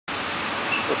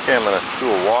Okay, I'm going to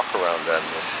do a walk around on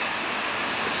this.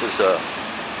 This is a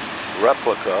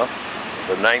replica of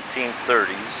a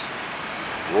 1930s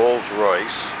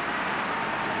Rolls-Royce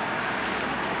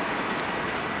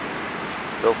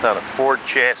built on a Ford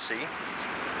chassis,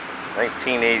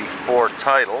 1984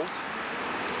 titled,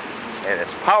 and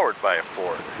it's powered by a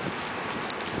Ford.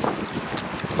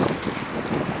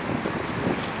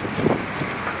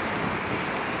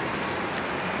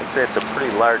 I'd say it's a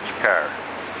pretty large car.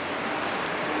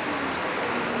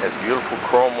 It has beautiful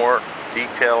chrome work,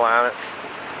 detail on it.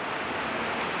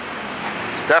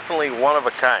 It's definitely one of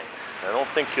a kind. I don't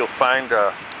think you'll find another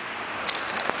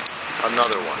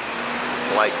one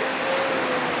like it.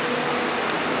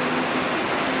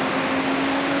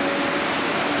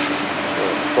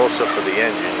 Close up of the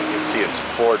engine, you can see it's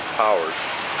Ford powered.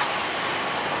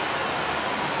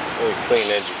 Really clean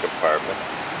engine compartment.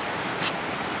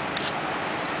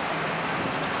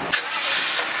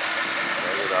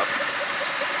 Light it up.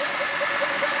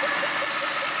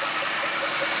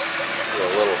 Do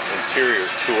a little interior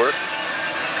tour. You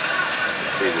can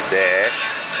see the dash.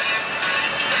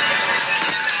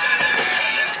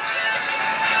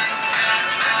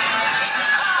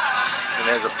 And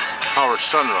has a power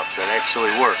sunroof that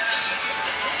actually works.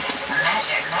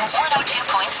 Magic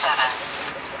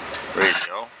 102.7.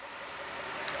 Radio.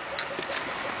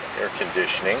 Air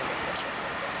conditioning.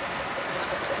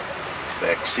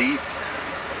 Back seat.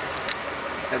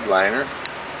 Headliner.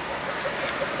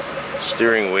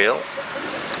 Steering wheel.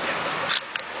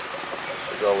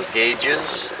 There's all the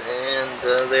gauges, and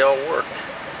they all work.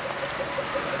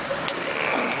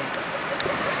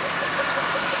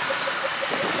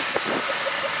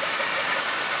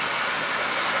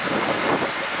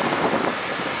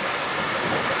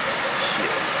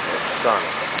 Sun.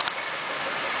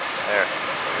 There.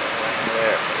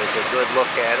 Take a good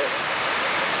look at it.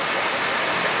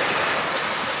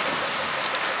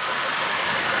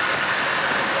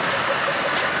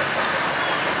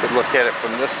 Good look at it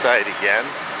from this side again.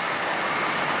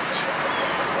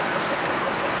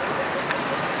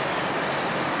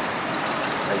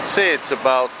 I'd say it's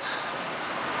about,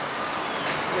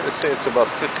 I'm going to say it's about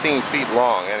 15 feet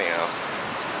long anyhow.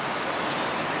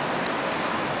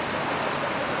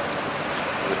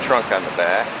 The trunk on the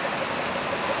back.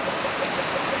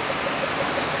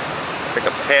 It's like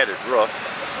a padded roof.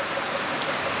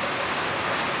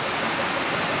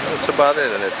 That's about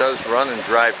it, and it does run and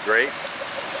drive great.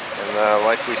 And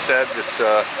like we said, it's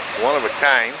one of a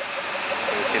kind.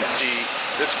 And you can see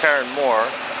this car and more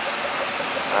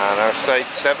on our site,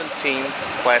 17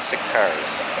 Classic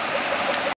Cars.